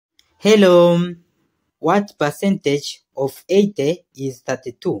Hello, what percentage of 80 is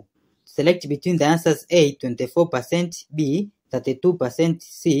 32? Select between the answers A, 24%, B, 32%,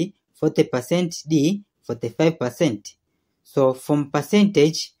 C, 40%, D, 45%. So from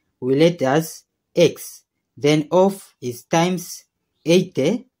percentage, we let as X. Then of is times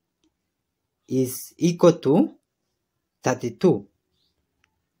 80 is equal to 32.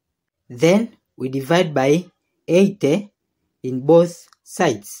 Then we divide by 80 in both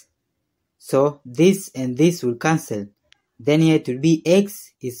sides. So this and this will cancel. Then here it will be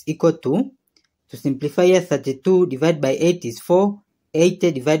X is equal to simplify here, 32 divided by 8 is 4,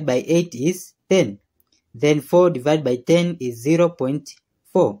 80 divided by 8 is 10. Then 4 divided by 10 is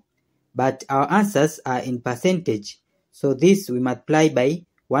 0.4. But our answers are in percentage. So this we multiply by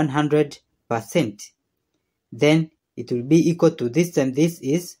 100%. Then it will be equal to this time this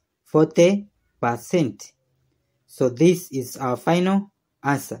is 40%. So this is our final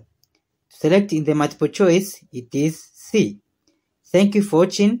answer. Select in the multiple choice, it is C. Thank you for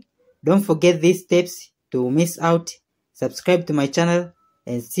watching. Don't forget these steps to miss out. Subscribe to my channel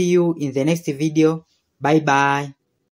and see you in the next video. Bye bye.